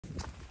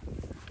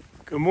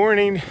Good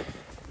morning.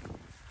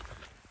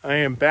 I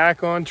am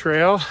back on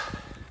trail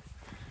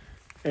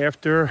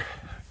after a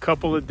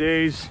couple of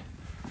days.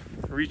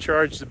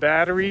 Recharged the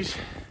batteries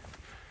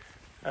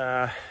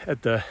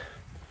at the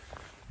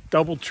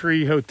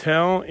DoubleTree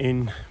Hotel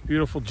in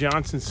beautiful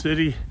Johnson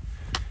City,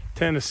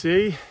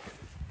 Tennessee.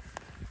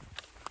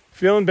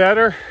 Feeling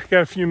better.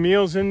 Got a few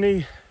meals in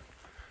me.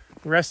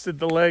 Rested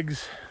the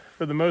legs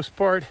for the most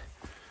part,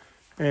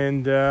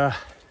 and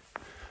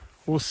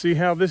we'll see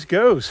how this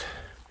goes.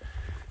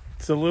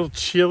 It's a little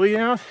chilly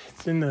out.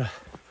 It's in the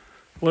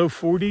low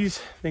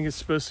 40s. I think it's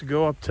supposed to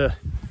go up to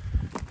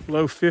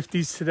low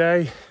 50s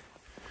today.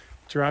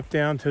 Drop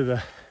down to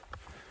the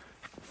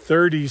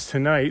 30s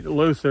tonight,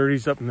 low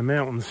 30s up in the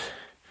mountains.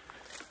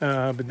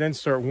 But then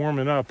start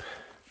warming up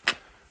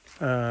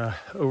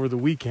over the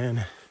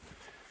weekend.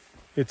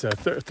 It's a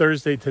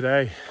Thursday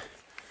today,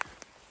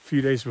 a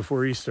few days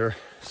before Easter.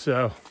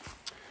 So,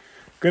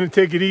 gonna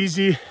take it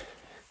easy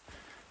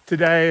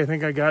today. I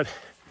think I got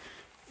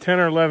 10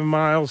 or 11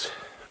 miles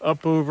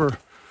up over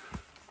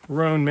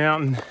Roan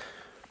Mountain.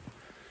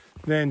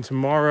 Then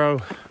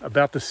tomorrow,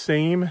 about the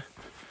same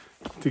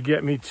to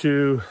get me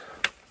to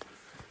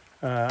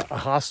a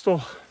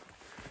hostel.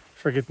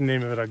 Forget the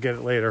name of it, I'll get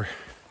it later.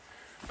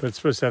 But it's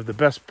supposed to have the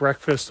best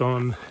breakfast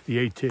on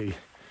the AT.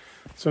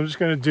 So I'm just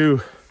gonna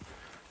do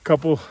a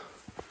couple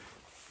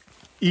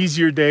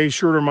easier days,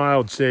 shorter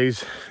mileage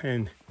days,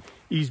 and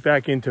ease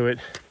back into it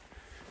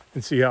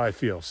and see how I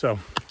feel. So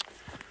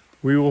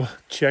we will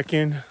check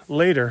in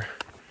later.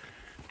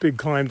 Big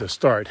climb to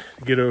start.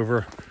 Get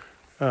over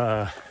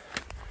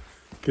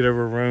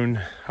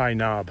Roan High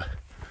Knob.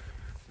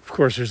 Of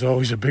course, there's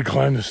always a big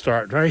climb to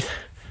start, right?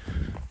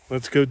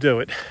 Let's go do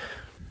it.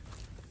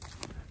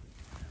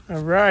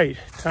 All right,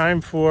 time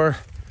for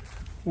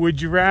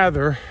Would You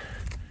Rather.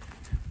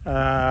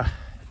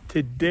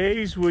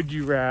 Today's Would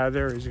You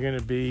Rather is going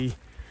to be,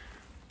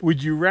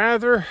 would you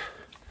rather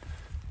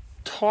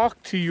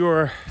talk to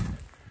your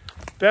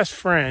best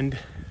friend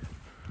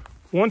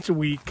once a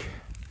week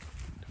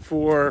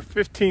for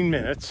 15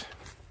 minutes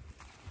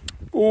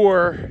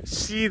or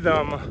see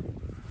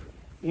them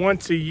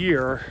once a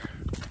year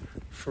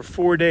for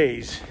 4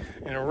 days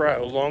in a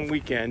row, long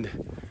weekend,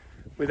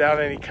 without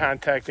any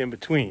contact in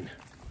between?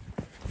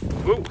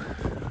 Whoa,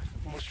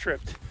 almost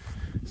tripped.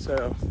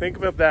 So think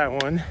about that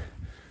one.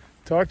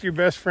 Talk to your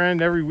best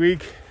friend every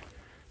week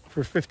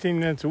for 15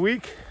 minutes a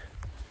week,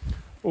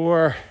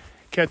 or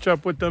catch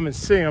up with them and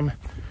see them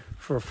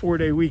for a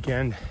 4-day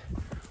weekend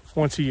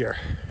once a year.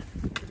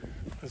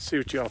 Let's see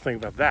what y'all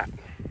think about that.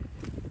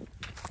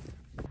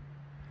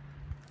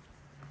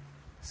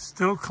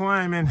 Still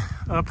climbing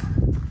up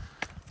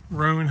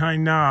Roan High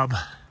Knob.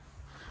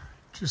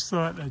 Just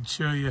thought I'd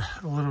show you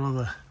a little of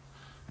the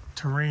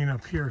terrain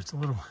up here. It's a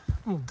little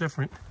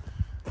different.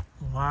 A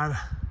lot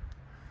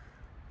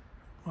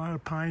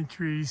of pine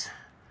trees.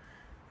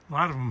 A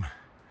lot of them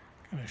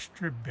kind of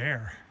stripped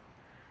bare.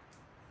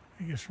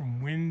 I guess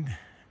from wind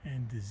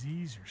and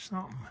disease or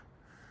something.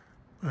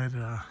 But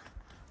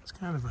it's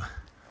kind of a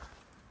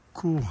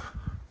cool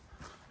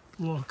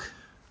look.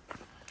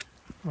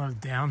 A lot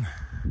of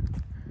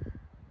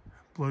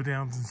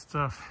blowdowns and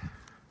stuff.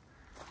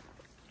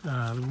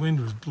 The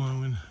wind was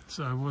blowing,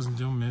 so I wasn't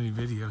doing many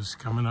videos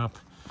coming up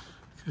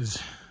because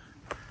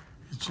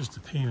it's just a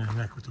pain in the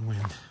neck with the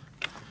wind.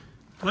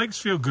 Legs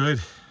feel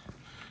good.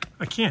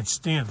 I can't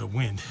stand the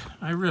wind.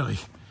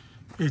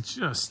 It's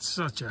just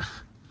such a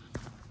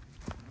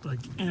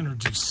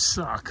energy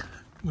suck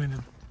when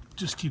it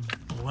just keeps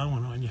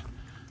blowing on you.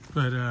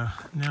 But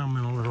now I'm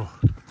in a little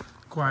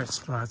quiet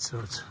spot, so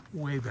it's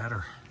way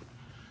better.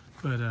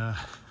 But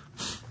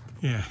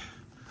yeah,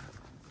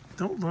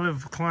 don't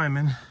love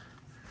climbing,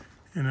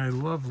 and I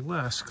love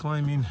less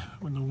climbing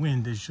when the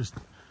wind is just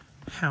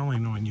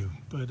howling on you.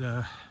 But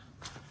we'll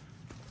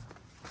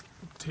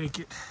take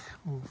it,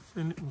 we'll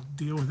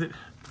deal with it,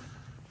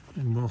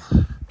 and we'll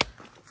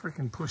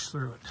freaking push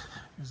through it,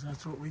 because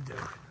that's what we do.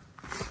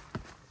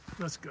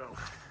 Let's go.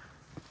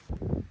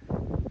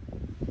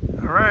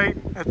 All right,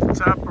 at the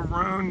top of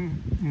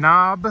Roan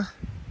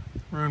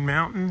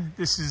Mountain.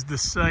 This is the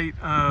site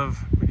of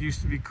what used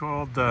to be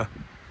called the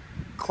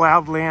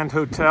Cloudland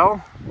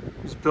Hotel.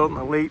 It was built in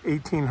the late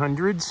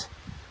 1800s.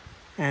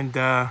 And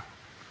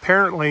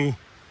apparently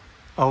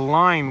a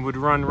line would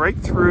run right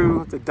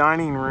through the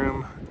dining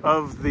room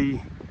of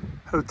the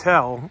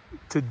hotel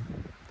to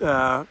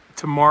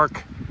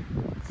mark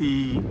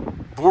the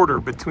border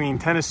between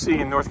Tennessee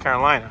and North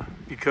Carolina,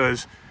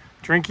 because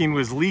drinking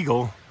was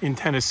legal in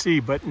Tennessee,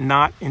 but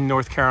not in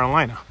North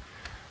Carolina,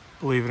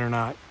 believe it or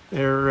not.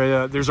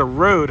 There's a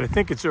road, I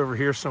think it's over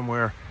here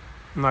somewhere.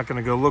 I'm not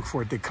gonna go look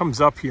for it, that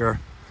comes up here.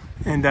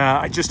 And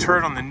I just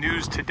heard on the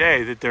news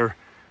today that they're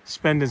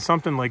spending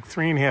something like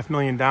 $3.5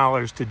 million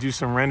to do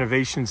some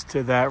renovations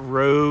to that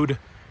road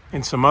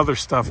and some other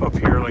stuff up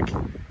here. Like,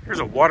 here's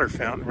a water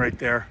fountain right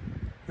there.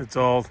 It's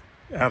all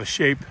out of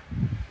shape.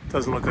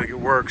 Doesn't look like it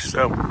works.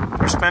 So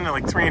they're spending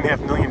like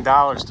 $3.5 million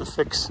to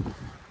fix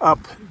up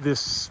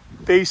this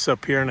space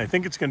up here, and I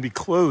think it's going to be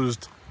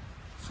closed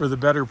for the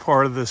better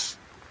part of this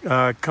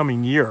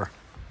coming year.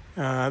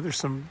 There's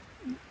some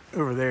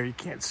over there, you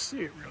can't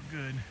see it real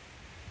good.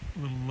 A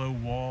little low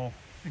wall.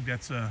 I think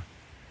that's a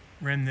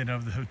remnant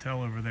of the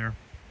hotel over there.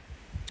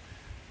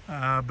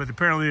 But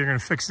apparently they're going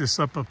to fix this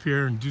up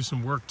here and do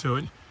some work to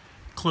it.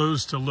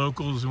 Closed to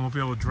locals and won't be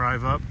able to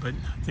drive up, but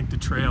I think the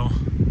trail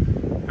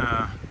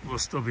will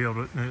still be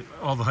able to,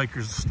 all the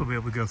hikers will still be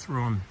able to go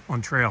through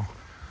on trail.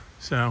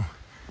 So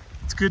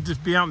it's good to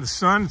be out in the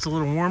sun. It's a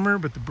little warmer,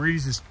 but the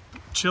breeze is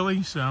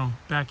chilly. So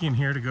back in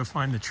here to go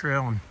find the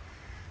trail and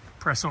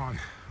press on.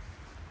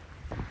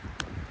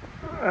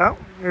 Well,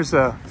 there's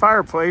a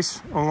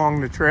fireplace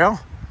along the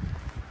trail.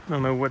 I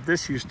don't know what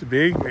this used to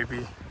be.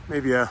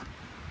 Maybe a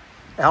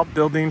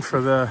outbuilding for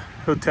the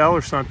hotel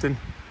or something.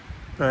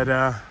 But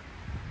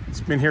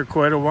it's been here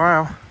quite a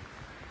while.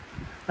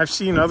 I've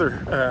seen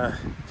other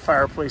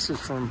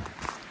fireplaces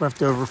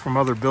left over from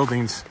other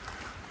buildings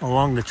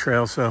along the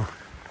trail, so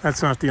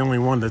that's not the only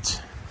one that's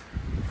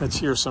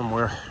here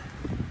somewhere.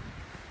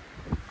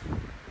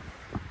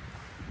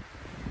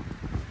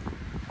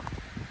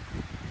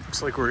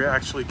 Looks like we're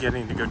actually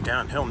getting to go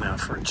downhill now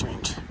for a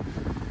change.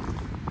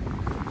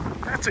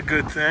 That's a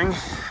good thing.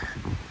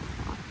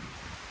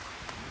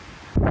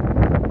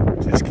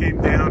 Just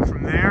came down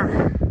from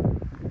there,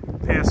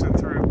 passing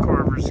through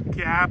Carver's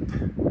Gap.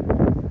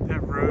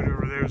 That road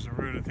over there is the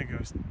road I think I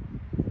was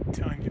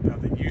telling you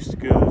about that used to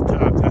go to the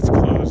top. That's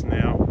closed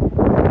now. Do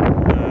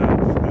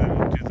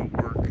the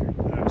work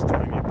that I was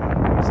telling you about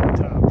when I was at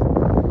the top.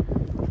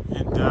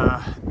 And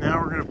now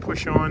we're going to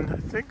push on. I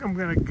think I'm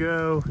going to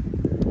go.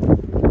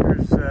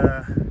 There's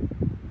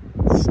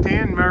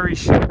Stan Murray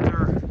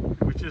Shelter,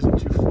 which isn't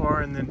too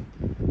far, and then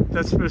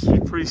that's supposed to be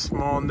pretty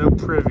small, no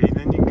privy.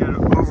 Then you can go to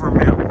Over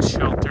Mountain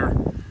Shelter,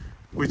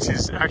 which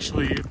is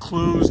actually a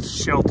closed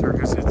shelter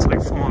because it's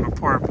like falling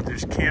apart, but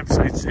there's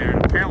campsites there,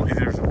 and apparently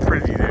there's a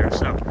privy there,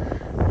 so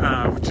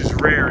which is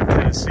rare in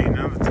Tennessee.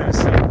 None of the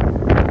Tennessee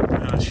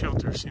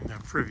shelters seem to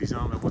have privies. I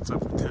don't know what's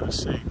up with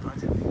Tennessee,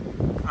 but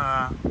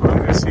I'm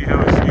going to see how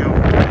I feel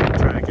and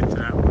try to get to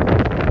that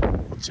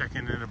one. We'll check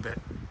in a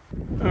bit.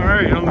 All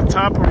right, on the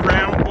top of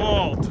Round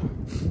Bald.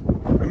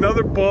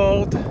 Another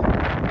bald on the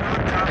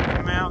top of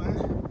the mountain.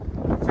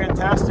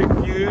 Fantastic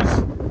views,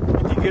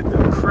 and you get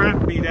the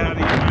crap beat out of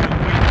you by the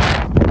wind.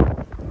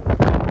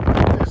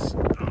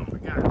 Oh my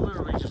God, it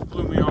literally just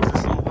blew me off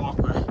this little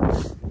walkway.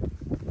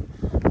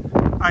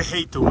 I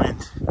hate the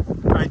wind.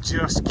 I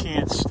just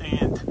can't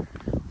stand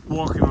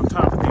walking on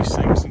top of these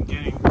things and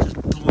getting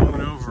just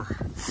blown over.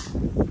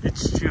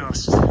 It's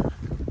just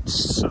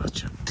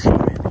such a pain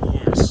in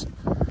the ass.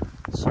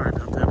 Sorry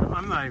about that, but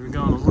I'm not even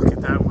going to look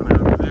at that one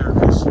over there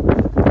because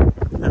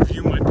that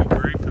view might be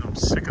great, but I'm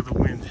sick of the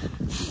wind.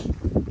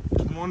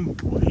 There's one,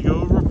 you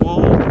go over a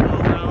ball, you go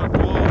over another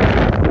ball,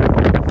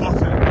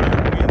 buffeted by the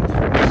wind.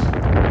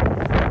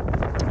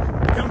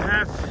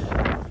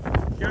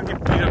 You don't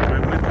get beat up by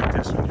wind like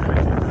this when you're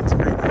hiking in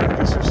Pennsylvania.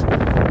 Because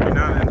you're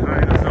not in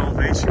high enough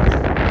elevation.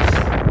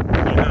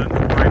 You're not in the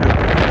right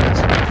elevation.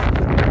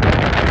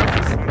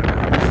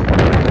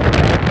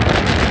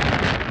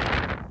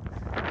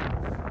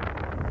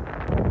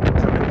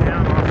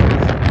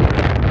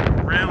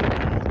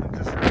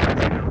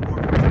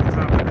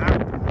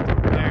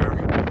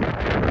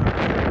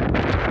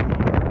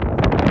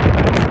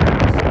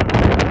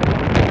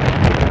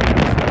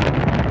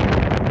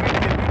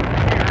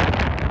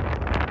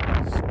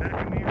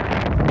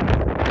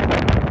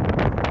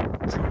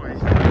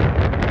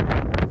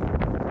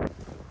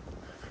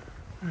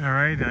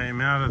 I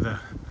am out of the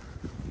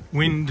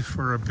wind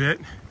for a bit.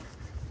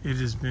 It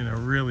has been a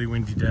really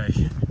windy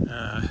day.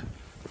 The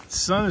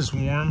sun is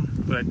warm,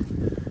 but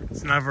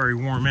it's not very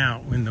warm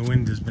out when the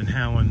wind has been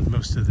howling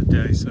most of the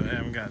day, so I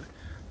haven't got a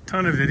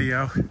ton of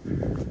video.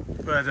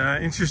 But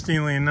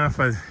interestingly enough,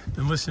 I've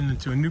been listening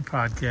to a new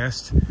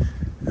podcast,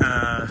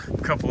 a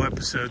couple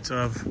episodes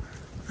of,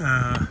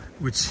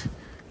 which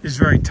is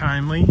very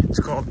timely. It's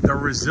called The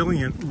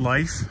Resilient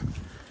Life.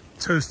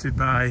 It's hosted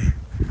by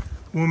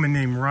woman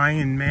named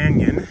Iron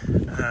Mtn.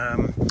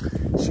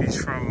 She's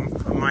from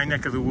my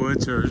neck of the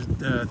woods, or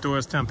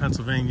Doylestown,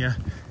 Pennsylvania,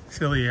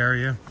 Philly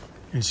area,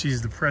 and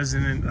she's the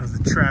president of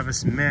the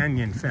Travis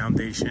Manion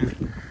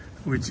Foundation,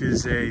 which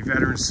is a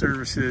veteran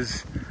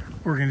services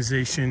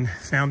organization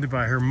founded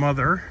by her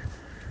mother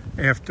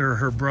after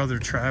her brother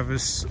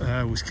Travis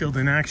was killed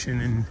in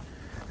action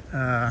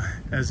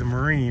as a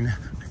Marine.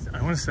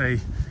 I want to say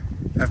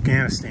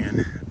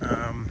Afghanistan.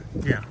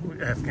 Yeah,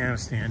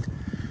 Afghanistan.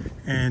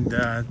 And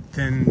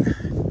then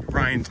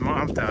Ryan's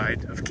mom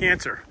died of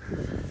cancer.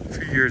 A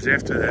few years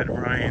after that,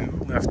 Ryan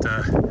left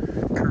a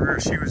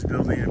career she was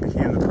building and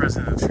became the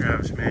president of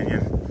Travis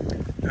Manion.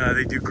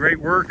 They do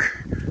great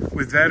work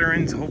with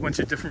veterans, a whole bunch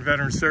of different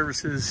veteran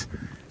services.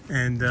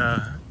 And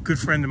good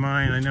friend of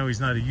mine, I know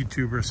he's not a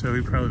YouTuber, so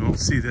he probably won't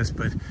see this,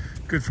 but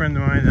good friend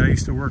of mine that I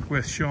used to work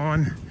with,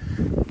 Sean,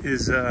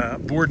 is a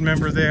board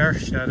member there.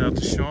 Shout out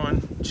to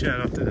Sean.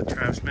 Shout out to the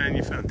Travis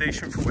Manion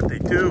Foundation for what they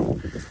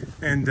do.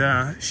 And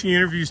she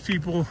interviews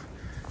people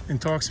and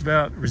talks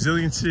about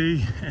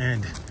resiliency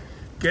and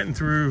getting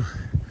through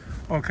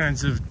all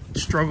kinds of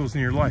struggles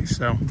in your life.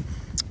 So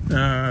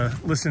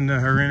listened to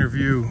her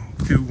interview,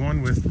 do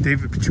one with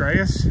David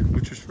Petraeus,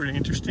 which was pretty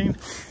interesting.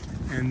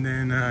 And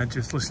then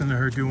just listened to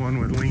her do one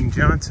with Lane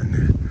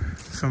Johnson,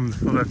 some of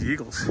the Philadelphia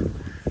Eagles,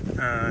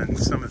 and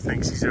some of the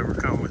things he's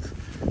overcome with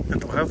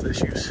mental health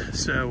issues.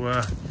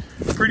 So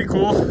pretty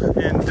cool.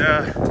 And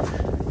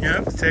you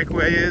know, the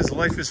takeaway is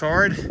life is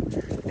hard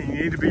and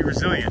you need to be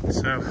resilient.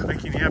 So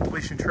hiking the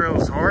Appalachian Trail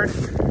is hard.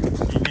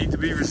 You need to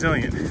be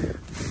resilient.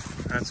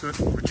 That's what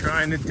we're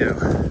trying to do.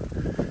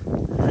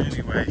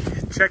 Anyway,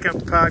 check out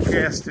the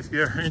podcast if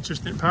you're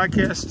interested in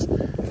podcasts.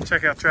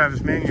 Check out Travis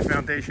Mtn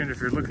Foundation if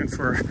you're looking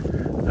for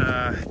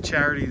a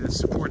charity that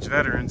supports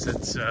veterans.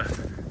 It's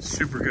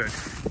super good.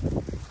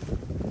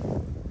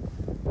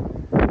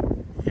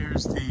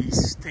 Here's the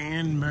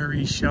Stan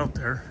Murray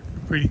shelter,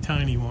 a pretty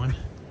tiny one.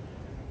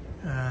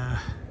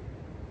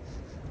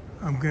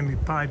 I'm going to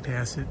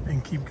bypass it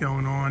and keep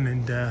going on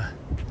and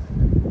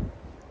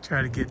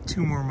try to get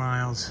 2 more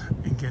miles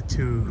and get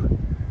to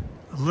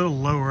a little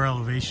lower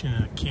elevation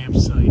in a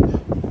campsite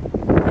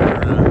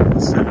or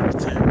set up a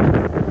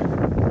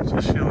tent.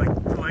 Just feel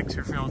like the legs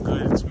are feeling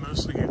good. It's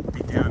mostly going to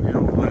be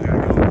downhill. I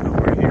gotta go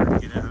over here to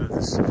get out of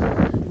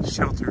this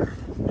shelter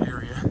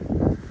area.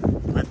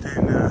 But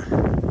then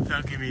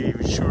that'll give me an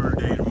even shorter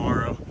day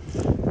tomorrow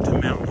to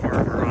Mountain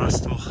Harbor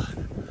Hostel,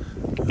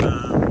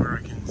 where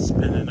I can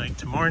spend the night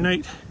tomorrow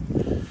night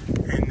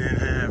and then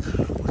have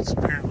what's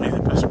apparently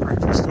the best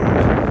breakfast on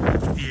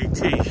the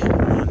AT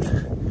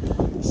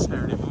on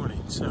Saturday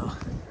morning. So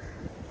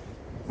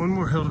one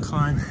more hill to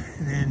climb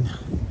and then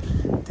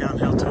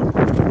downhill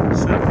to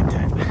set up the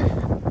tent.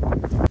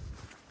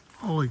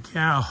 Holy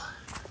cow,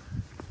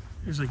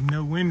 there's like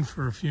no wind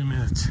for a few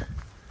minutes.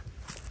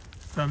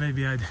 Thought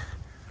maybe I'd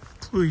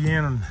clue you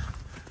in on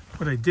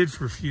what I did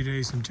for a few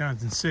days in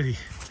Johnson City.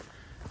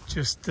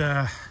 Just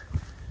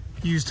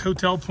used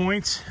hotel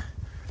points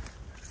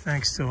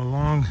thanks to a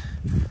long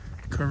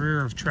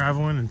career of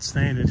traveling and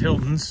staying at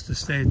Hilton's to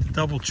stay at the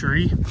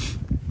DoubleTree.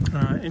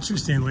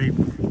 Interestingly,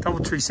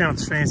 DoubleTree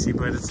sounds fancy,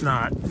 but it's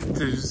not.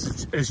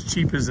 It's as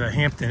cheap as a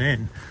Hampton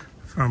Inn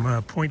from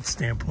a point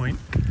standpoint.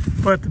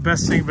 But the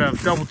best thing about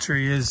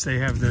DoubleTree is they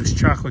have those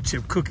chocolate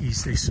chip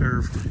cookies they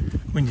serve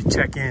when you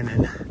check in,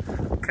 and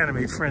kind of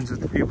made friends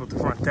with the people at the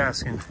front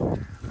desk, and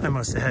I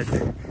must have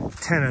had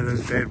 10 of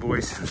those bad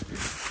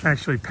boys. I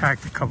actually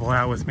packed a couple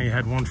out with me. I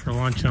had one for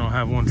lunch and I'll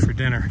have one for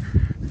dinner.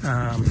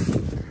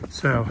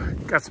 So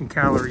got some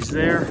calories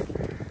there.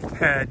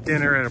 Had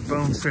dinner at a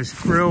Bonefish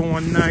Grill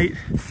one night,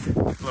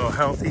 a little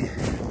healthy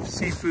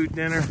seafood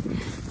dinner.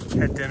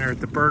 Had dinner at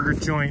the burger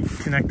joint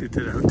connected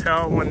to the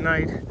hotel one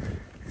night.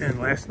 And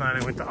last night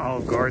I went to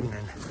Olive Garden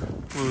and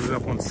loaded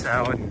up on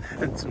salad and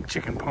had some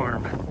chicken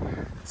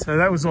parm. So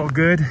that was all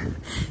good.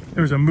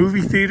 There was a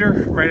movie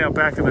theater right out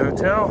back of the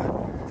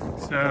hotel.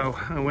 So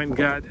I went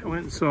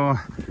and saw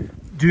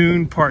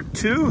Dune Part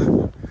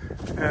 2,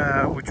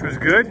 which was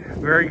good,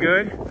 very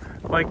good.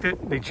 Liked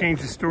it. They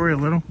changed the story a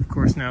little. Of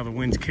course, now the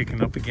wind's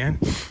kicking up again.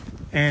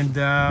 And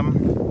I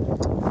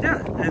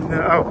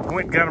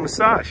went and got a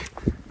massage.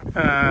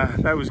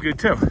 That was good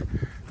too.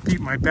 Beat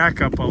my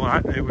back up a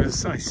lot. It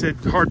was, I said,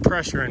 hard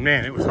pressure, and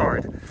man, it was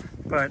hard.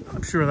 But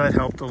I'm sure that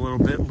helped a little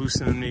bit,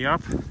 loosening me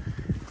up.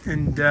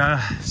 And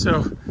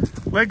so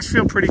legs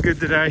feel pretty good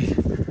today.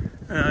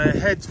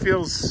 Head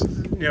feels,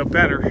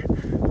 better,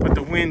 but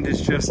the wind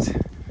is just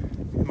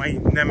my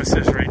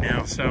nemesis right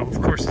now. So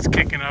of course it's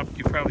kicking up.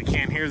 You probably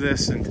can't hear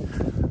this, and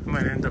I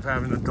might end up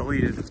having to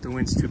delete it if the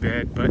wind's too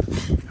bad. But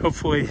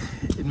hopefully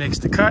it makes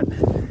the cut,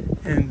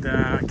 and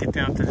get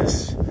down to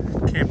this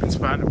camping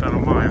spot in about a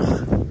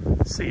mile.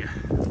 See ya.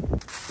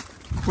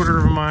 Quarter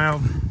of a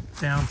mile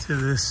down to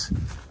this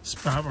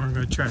spot where I'm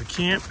going to try to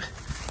camp.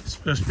 It's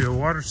supposed to be a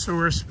water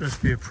source, supposed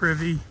to be a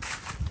privy,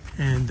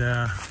 and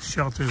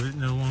shelter that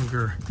no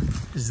longer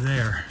is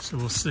there. So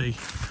we'll see.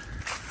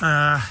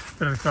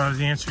 But I thought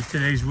I'd answer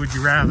today's would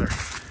you rather.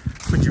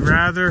 Would you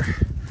rather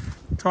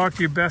talk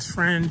to your best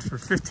friend for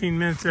 15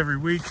 minutes every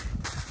week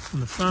on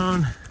the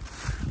phone,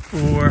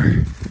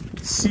 or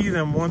see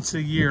them once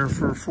a year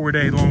for a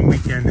 4-day long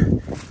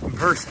weekend in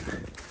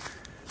person?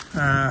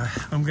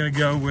 I'm going to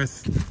go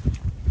with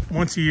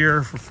once a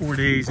year for 4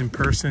 days in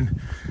person.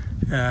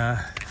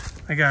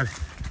 I got a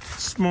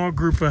small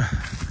group of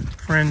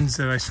friends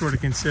that I sort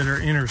of consider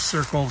inner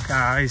circle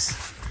guys,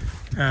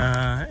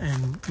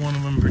 and one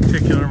of them in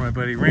particular, my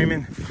buddy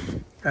Raymond.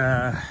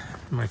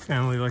 My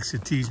family likes to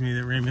tease me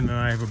that Raymond and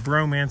I have a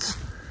bromance,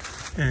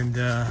 and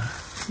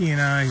he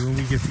and I, when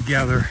we get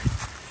together,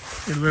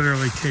 it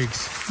literally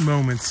takes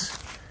moments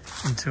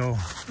until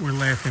we're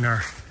laughing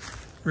our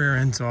rear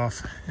ends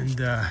off and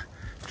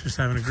just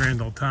having a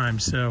grand old time.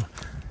 So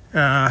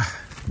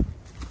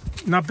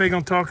not big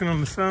on talking on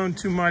the phone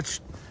too much,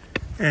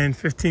 and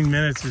 15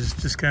 minutes is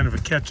just kind of a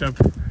catch-up.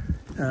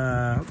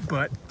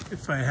 But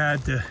if I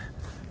had to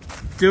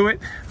do it,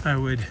 I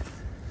would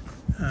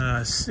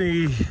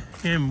see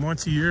him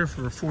once a year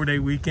for a 4-day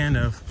weekend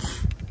of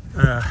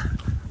a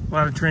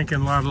lot of drinking,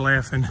 a lot of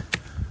laughing,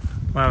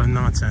 a lot of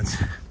nonsense,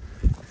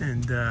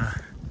 and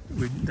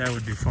that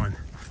would be fun.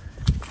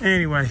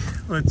 Anyway,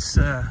 let's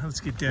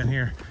get down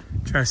here,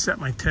 try to set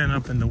my tent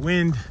up in the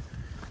wind,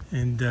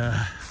 and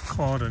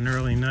call it an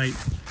early night.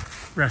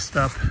 Rest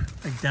up.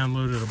 I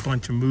downloaded a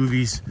bunch of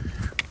movies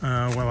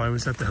while I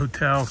was at the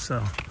hotel,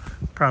 so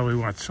probably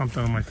watch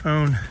something on my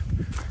phone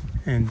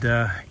and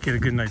get a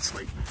good night's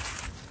sleep.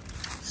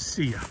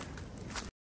 See ya.